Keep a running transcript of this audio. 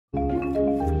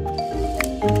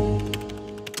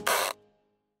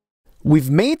We've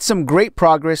made some great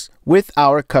progress with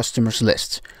our customers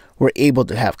list. We're able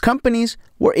to have companies,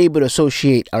 we're able to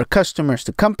associate our customers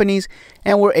to companies,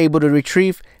 and we're able to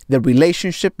retrieve the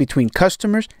relationship between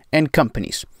customers and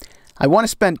companies. I want to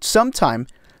spend some time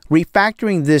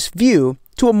refactoring this view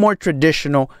to a more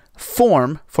traditional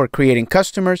form for creating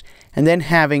customers and then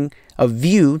having a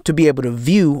view to be able to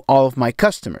view all of my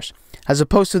customers, as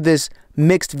opposed to this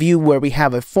mixed view where we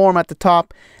have a form at the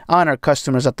top and our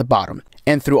customers at the bottom.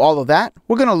 And through all of that,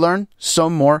 we're going to learn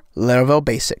some more Laravel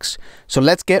basics. So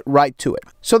let's get right to it.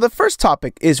 So the first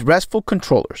topic is RESTful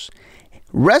controllers.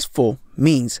 RESTful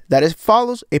means that it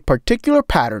follows a particular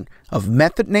pattern of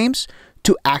method names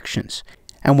to actions.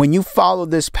 And when you follow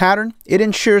this pattern, it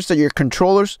ensures that your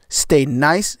controllers stay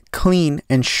nice, clean,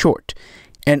 and short,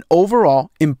 and overall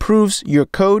improves your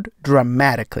code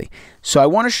dramatically. So I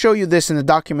want to show you this in the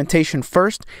documentation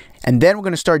first, and then we're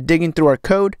going to start digging through our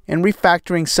code and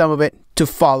refactoring some of it to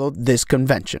follow this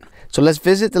convention. So let's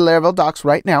visit the Laravel docs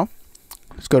right now.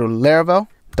 Let's go to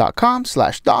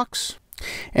laravel.com/docs.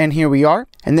 And here we are.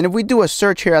 And then if we do a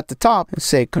search here at the top and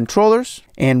say controllers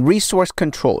and resource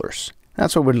controllers,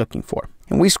 that's what we're looking for.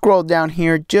 And we scroll down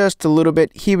here just a little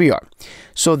bit. Here we are.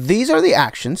 So these are the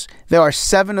actions. There are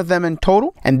 7 of them in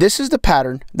total. And this is the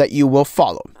pattern that you will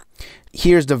follow.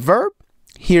 Here's the verb.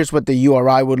 Here's what the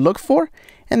URI would look for.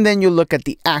 And then you look at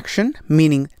the action,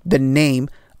 meaning the name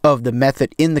of the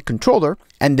method in the controller,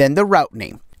 and then the route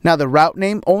name. Now the route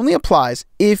name only applies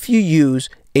if you use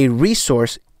a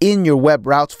resource in your web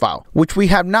routes file, which we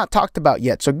have not talked about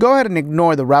yet. So go ahead and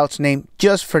ignore the routes name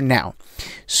just for now.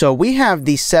 So we have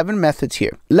these 7 methods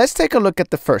here. Let's take a look at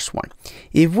the first one.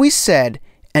 If we said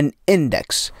an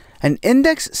index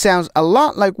sounds a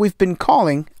lot like we've been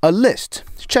calling a list.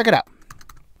 So check it out.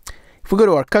 If we go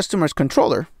to our customers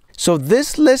controller, so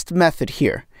this list method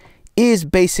here is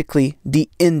basically the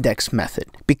index method,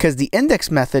 because the index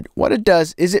method, what it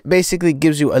does is it basically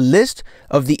gives you a list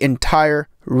of the entire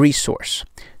resource.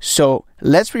 So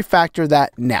let's refactor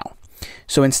that now.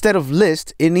 So instead of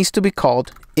list, it needs to be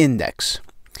called index.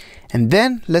 And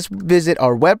then let's visit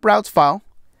our web routes file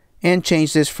and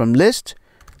change this from list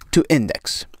to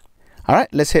index. All right,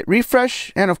 let's hit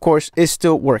refresh, and of course it's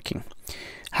still working.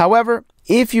 However,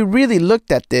 if you really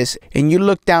looked at this and you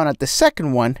look down at the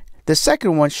second one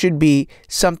should be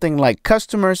something like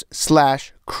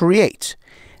customers/create.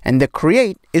 And the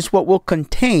create is what will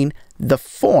contain the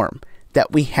form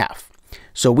that we have.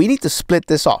 So we need to split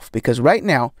this off, because right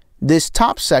now this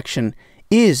top section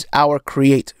is our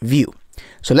create view.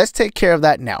 So let's take care of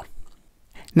that now.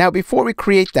 Now before we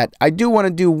create that, I do want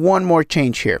to do one more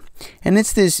change here, and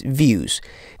it's this views.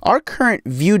 Our current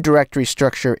view directory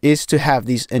structure is to have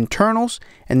these internals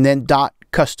and then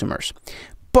 .customers.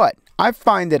 But I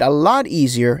find it a lot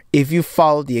easier if you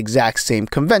follow the exact same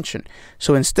convention.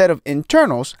 So instead of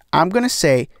internals, I'm going to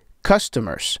say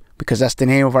customers, because that's the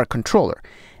name of our controller.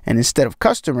 And instead of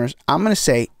customers, I'm going to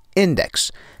say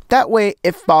index. That way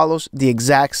it follows the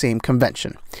exact same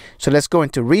convention. So let's go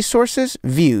into resources,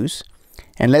 views,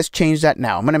 and let's change that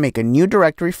now. I'm going to make a new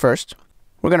directory first.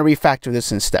 We're going to refactor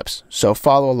this in steps. So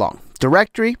follow along.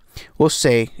 Directory, we'll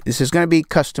say this is going to be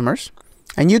customers.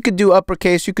 And you could do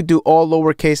uppercase, you could do all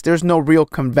lowercase. There's no real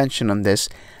convention on this.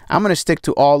 I'm going to stick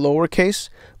to all lowercase,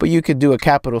 but you could do a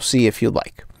capital C if you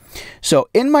like. So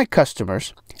in my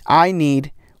customers, I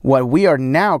need what we are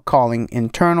now calling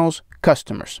internals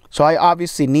customers. So I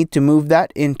obviously need to move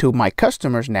that into my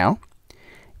customers now,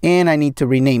 and I need to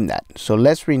rename that. So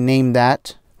let's rename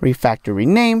that, refactor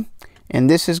rename, and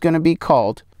this is going to be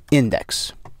called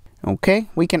index. Okay,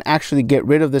 we can actually get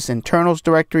rid of this internals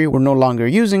directory. We're no longer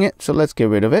using it, so let's get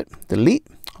rid of it. Delete.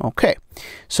 Okay,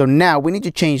 so now we need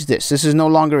to change this. This is no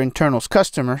longer internals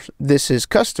customers. This is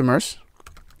customers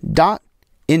dot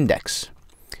index.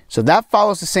 So that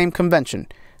follows the same convention.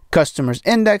 Customers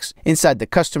index inside the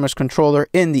customers controller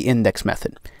in the index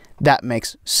method. That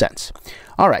makes sense.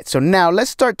 All right, so now let's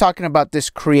start talking about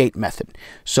this create method.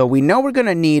 So we know we're going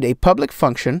to need a public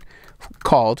function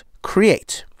called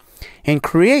create. And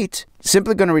create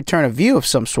simply going to return a view of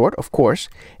some sort, of course,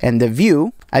 and the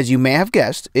view, as you may have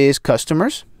guessed, is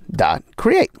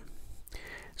customers.create.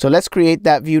 So let's create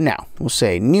that view now. We'll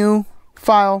say new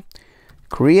file,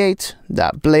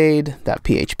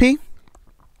 create.blade.php.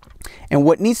 And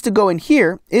what needs to go in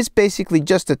here is basically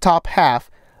just the top half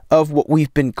of what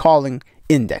we've been calling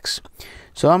index.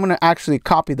 So I'm going to actually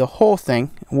copy the whole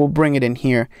thing, and we'll bring it in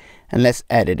here, and let's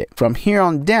edit it. From here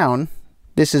on down,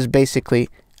 this is basically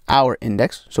our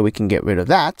index, so we can get rid of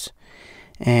that.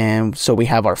 And so we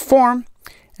have our form,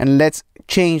 and let's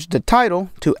change the title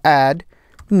to add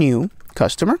new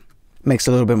customer. Makes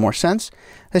a little bit more sense.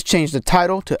 Let's change the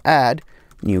title to add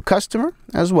new customer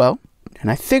as well. And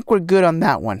I think we're good on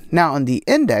that one. Now on the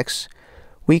index,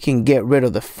 we can get rid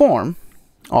of the form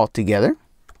altogether.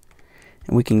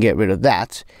 And we can get rid of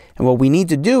that. And what we need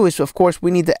to do is, of course,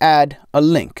 we need to add a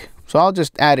link. So I'll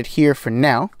just add it here for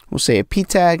now. We'll say a p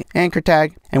tag, anchor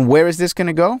tag. And where is this going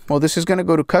to go? Well, this is going to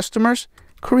go to customers,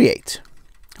 create.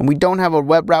 And we don't have a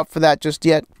web route for that just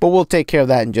yet, but we'll take care of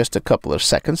that in just a couple of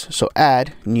seconds. So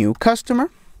add new customer.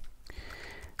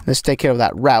 Let's take care of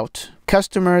that route.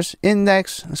 Customers,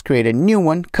 index. Let's create a new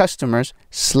one, customers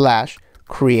 /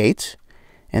 create.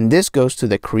 And this goes to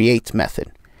the create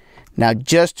method. Now,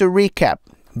 just to recap,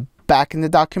 back in the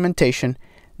documentation,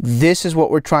 this is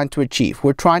what we're trying to achieve.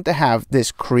 We're trying to have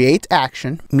this create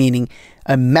action, meaning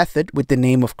a method with the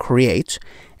name of create,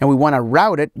 and we want to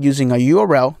route it using a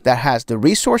URL that has the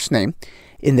resource name.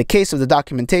 In the case of the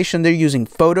documentation, they're using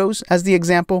photos as the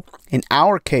example. In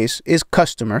our case is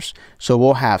customers. So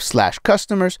we'll have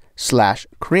 /customers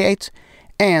 /create,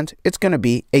 and it's going to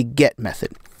be a get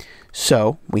method.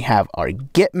 So we have our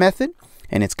get method,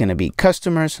 and it's going to be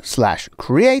customers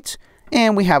 /create,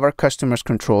 and we have our customers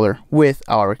controller with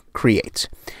our create.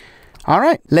 All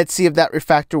right, let's see if that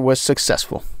refactor was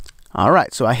successful. All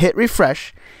right, so I hit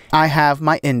refresh. I have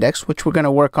my index, which we're going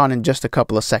to work on in just a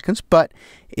couple of seconds. But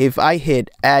if I hit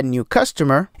add new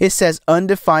customer, it says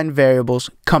undefined variables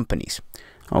companies.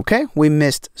 Okay, we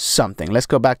missed something. Let's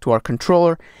go back to our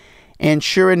controller. And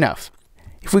sure enough,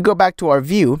 if we go back to our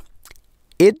view,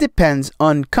 it depends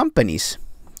on companies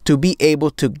to be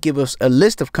able to give us a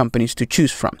list of companies to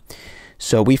choose from.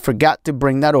 So we forgot to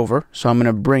bring that over. So I'm going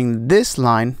to bring this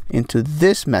line into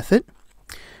this method,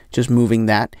 just moving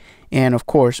that. And of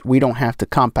course, we don't have to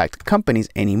compact companies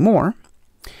anymore.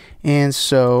 And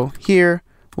so here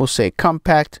we'll say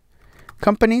compact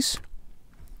companies.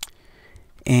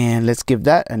 And let's give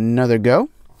that another go.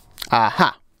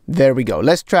 Aha, there we go.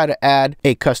 Let's try to add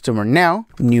a customer now.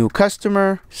 New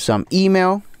customer, some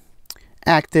email,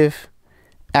 active,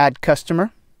 add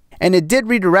customer. And it did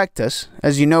redirect us.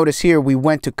 As you notice here, we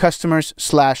went to customers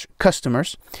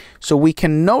 /customers. So we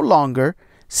can no longer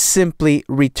simply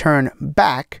return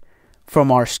back from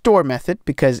our store method,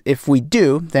 because if we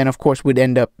do, then of course we'd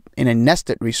end up in a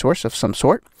nested resource of some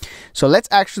sort. So let's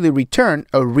actually return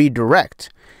a redirect,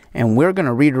 and we're going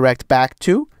to redirect back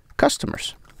to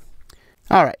customers.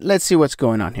 All right, let's see what's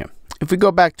going on here. If we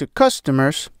go back to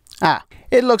customers,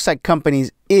 it looks like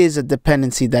companies is a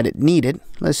dependency that it needed.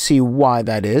 Let's see why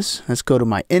that is. Let's go to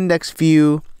my index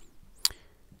view.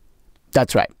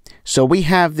 That's right. So we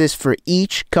have this for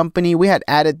each company. We had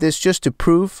added this just to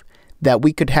prove that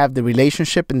we could have the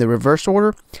relationship in the reverse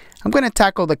order. I'm going to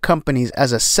tackle the companies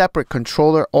as a separate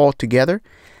controller altogether.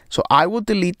 So I will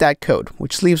delete that code,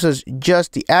 which leaves us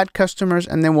just the add customers,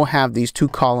 and then we'll have these two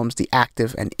columns, the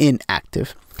active and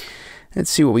inactive.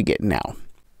 Let's see what we get now.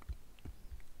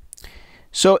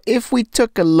 So if we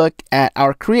took a look at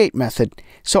our create method,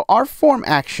 so our form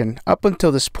action up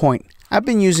until this point, I've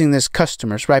been using this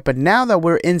customers, right? But now that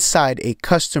we're inside a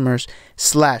customers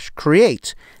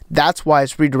 /create, that's why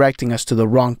it's redirecting us to the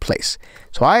wrong place.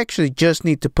 So I actually just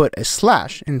need to put a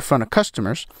 / in front of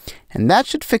customers, and that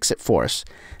should fix it for us.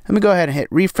 Let me go ahead and hit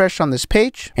refresh on this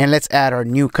page, and let's add our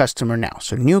new customer now.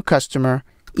 So new customer,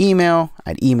 email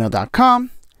at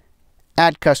email.com,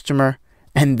 add customer,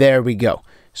 and there we go.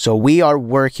 So we are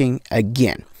working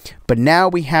again. But now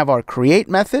we have our create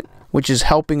method, which is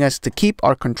helping us to keep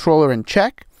our controller in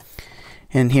check.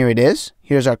 And here it is.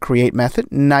 Here's our create method,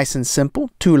 nice and simple,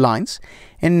 2 lines.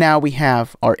 And now we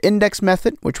have our index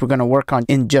method, which we're going to work on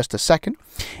in just a second.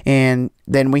 And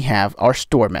then we have our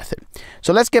store method.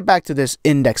 So let's get back to this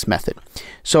index method.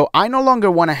 So I no longer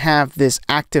want to have this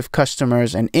active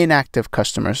customers and inactive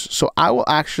customers. So I will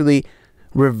actually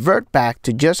revert back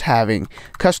to just having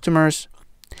customers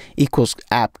equals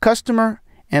app customer.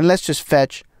 And let's just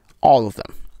fetch all of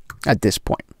them at this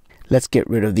point. Let's get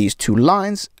rid of these 2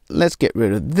 lines. Let's get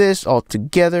rid of this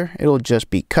altogether. It'll just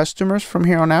be customers from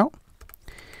here on out.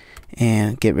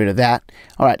 And get rid of that.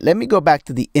 All right, let me go back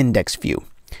to the index view.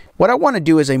 What I want to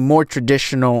do is a more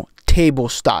traditional table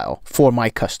style for my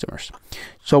customers.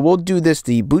 So we'll do this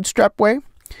the bootstrap way.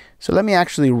 So let me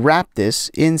actually wrap this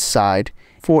inside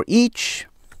for each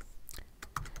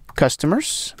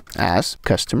customers as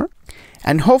customer.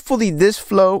 And hopefully this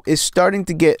flow is starting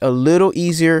to get a little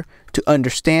easier to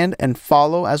understand and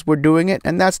follow as we're doing it.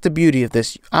 And that's the beauty of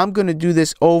this. I'm going to do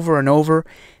this over and over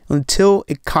until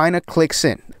it kind of clicks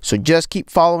in. So just keep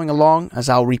following along as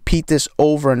I'll repeat this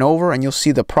over and over, and you'll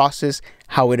see the process,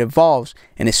 how it evolves,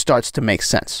 and it starts to make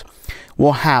sense.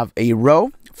 We'll have a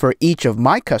row for each of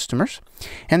my customers.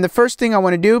 And the first thing I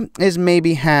want to do is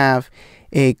maybe have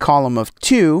a column of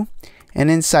 2,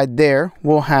 and inside there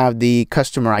we'll have the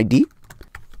customer ID.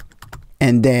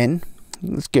 And then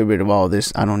let's get rid of all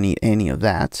this. I don't need any of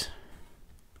that.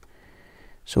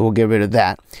 So we'll get rid of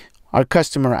that. Our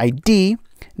customer ID.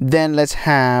 Then let's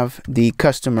have the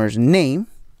customer's name.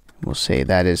 We'll say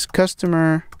that is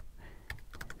customer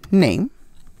name.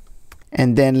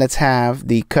 And then let's have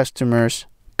the customer's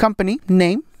company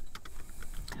name.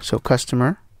 So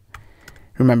customer.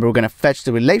 Remember, we're going to fetch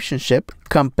the relationship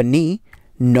company,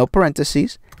 no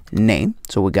parentheses, name.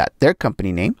 So we got their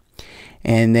company name.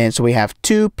 And then so we have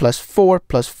 2 plus 4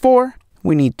 plus 4.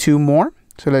 We need 2 more.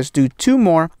 So let's do 2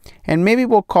 more, and maybe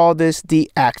we'll call this the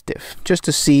active, just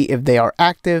to see if they are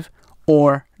active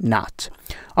or not.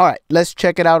 All right, let's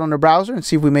check it out on the browser and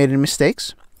see if we made any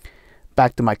mistakes.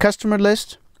 Back to my customer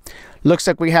list. Looks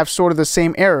like we have sort of the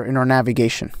same error in our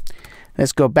navigation.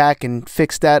 Let's go back and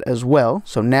fix that as well.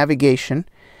 So navigation,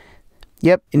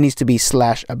 yep, it needs to be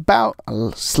 /about,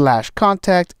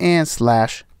 /contact, and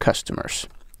 /customers.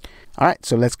 All right,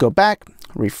 so let's go back,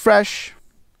 refresh.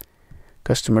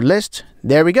 Customer list.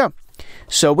 There we go.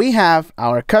 So we have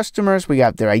our customers, we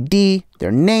got their ID,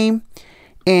 their name,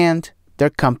 and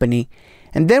their company.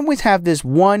 And then we have this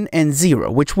 1 and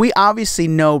 0, which we obviously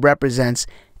know represents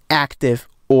active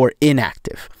or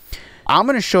inactive. I'm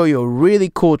going to show you a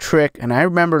really cool trick, and I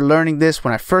remember learning this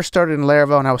when I first started in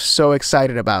Laravel, and I was so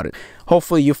excited about it.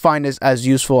 Hopefully you find this as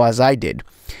useful as I did.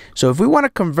 So if we want to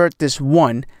convert this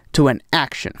 1 to an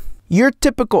action, your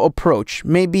typical approach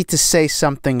may be to say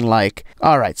something like,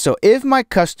 all right, so if my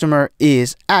customer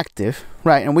is active,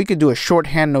 right, and we could do a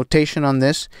shorthand notation on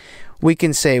this, we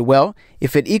can say, well,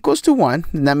 if it equals to 1,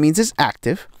 then that means it's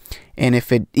active. And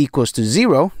if it equals to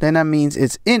 0, then that means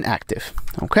it's inactive.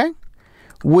 Okay?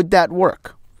 Would that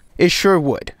work? It sure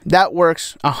would. That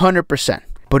works 100%.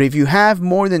 But if you have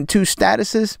more than 2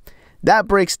 statuses, that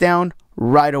breaks down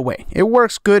right away. It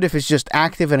works good if it's just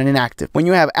active and inactive. When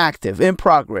you have active, in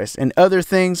progress, and other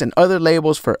things and other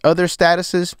labels for other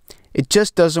statuses, it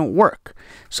just doesn't work.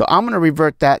 So I'm going to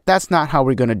revert that. That's not how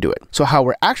we're going to do it. So how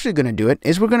we're actually going to do it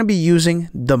is we're going to be using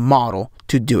the model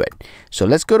to do it. So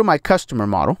let's go to my customer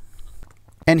model.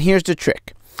 And here's the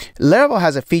trick. Laravel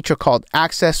has a feature called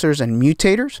accessors and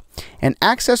mutators. And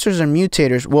accessors and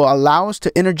mutators will allow us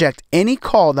to interject any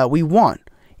call that we want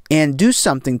and do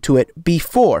something to it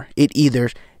before it either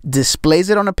displays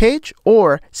it on a page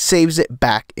or saves it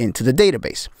back into the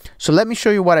database. So let me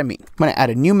show you what I mean. I'm going to add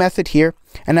a new method here,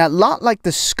 and a lot like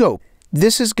the scope,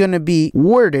 this is going to be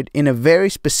worded in a very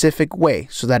specific way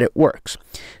so that it works.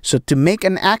 So to make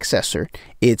an accessor,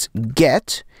 it's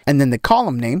get and then the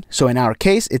column name. So in our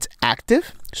case, it's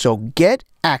active. So get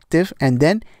active and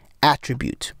then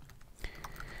attribute.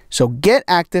 So get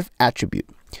active attribute.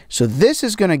 So this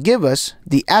is going to give us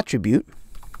the attribute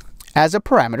as a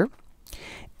parameter.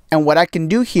 And what I can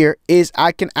do here is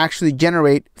I can actually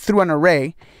generate through an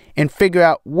array and figure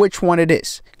out which one it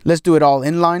is. Let's do it all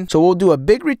inline. So we'll do a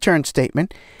big return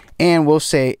statement, and we'll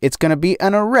say it's going to be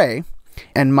an array.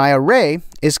 And my array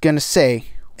is going to say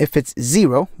if it's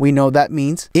 0, we know that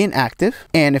means inactive.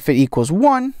 And if it equals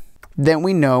 1, then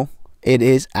we know it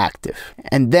is active.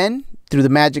 And then through the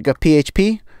magic of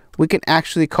PHP, we can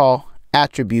actually call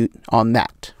attribute on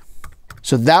that.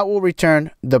 So that will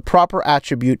return the proper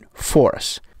attribute for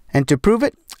us. And to prove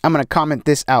it, I'm going to comment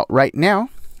this out right now.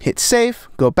 Hit save,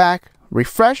 go back,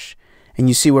 refresh, and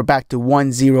you see we're back to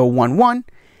 1011.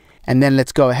 And then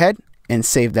let's go ahead and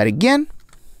save that again.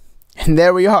 And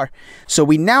there we are. So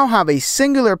we now have a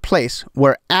singular place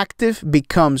where active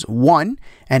becomes 1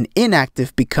 and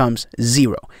inactive becomes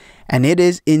 0. And it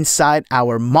is inside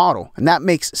our model. And that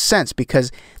makes sense because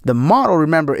the model,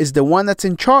 remember, is the one that's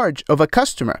in charge of a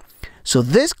customer. So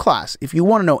this class, if you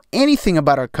want to know anything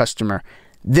about our customer,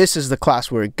 this is the class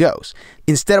where it goes.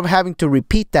 Instead of having to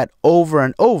repeat that over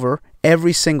and over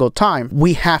every single time,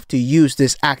 we have to use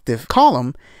this active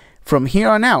column. From here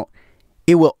on out,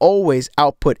 it will always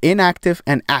output inactive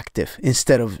and active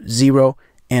instead of 0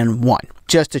 and 1.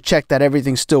 Just to check that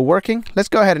everything's still working, let's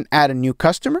go ahead and add a new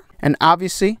customer. And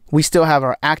obviously, we still have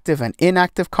our active and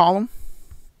inactive column.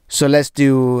 So let's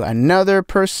do another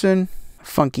person,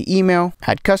 funky email,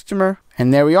 add customer,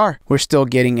 and there we are. We're still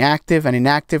getting active and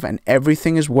inactive, and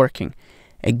everything is working.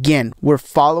 Again, we're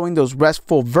following those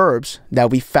RESTful verbs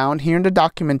that we found here in the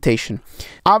documentation.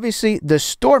 Obviously, the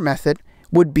store method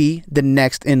would be the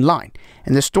next in line.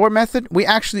 And the store method, we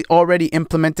actually already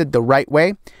implemented the right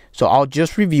way. So I'll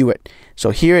just review it.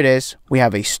 So here it is. We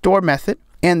have a store method,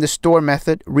 and the store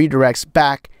method redirects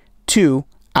back to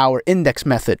our index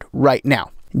method right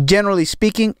now. Generally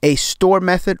speaking, a store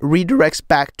method redirects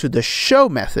back to the show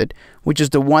method, which is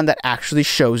the one that actually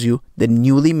shows you the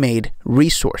newly made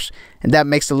resource. And that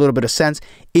makes a little bit of sense.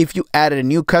 If you added a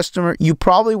new customer, you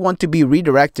probably want to be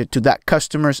redirected to that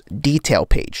customer's detail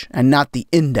page and not the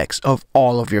index of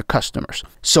all of your customers.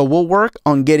 So we'll work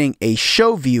on getting a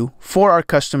show view for our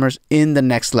customers in the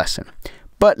next lesson.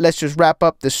 But let's just wrap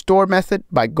up the store method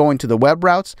by going to the web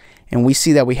routes, and we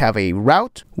see that we have a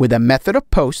route with a method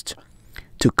of post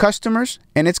to customers,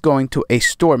 and it's going to a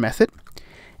store method.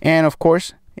 And of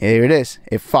course, here it is.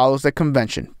 It follows the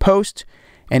convention. Post,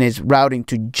 and is routing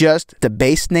to just the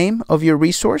base name of your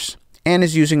resource, and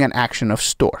is using an action of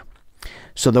store.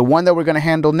 So the one that we're going to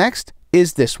handle next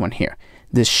is this one here,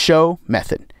 this show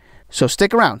method. So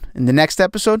stick around. In the next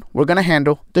episode, we're going to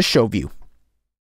handle the show view.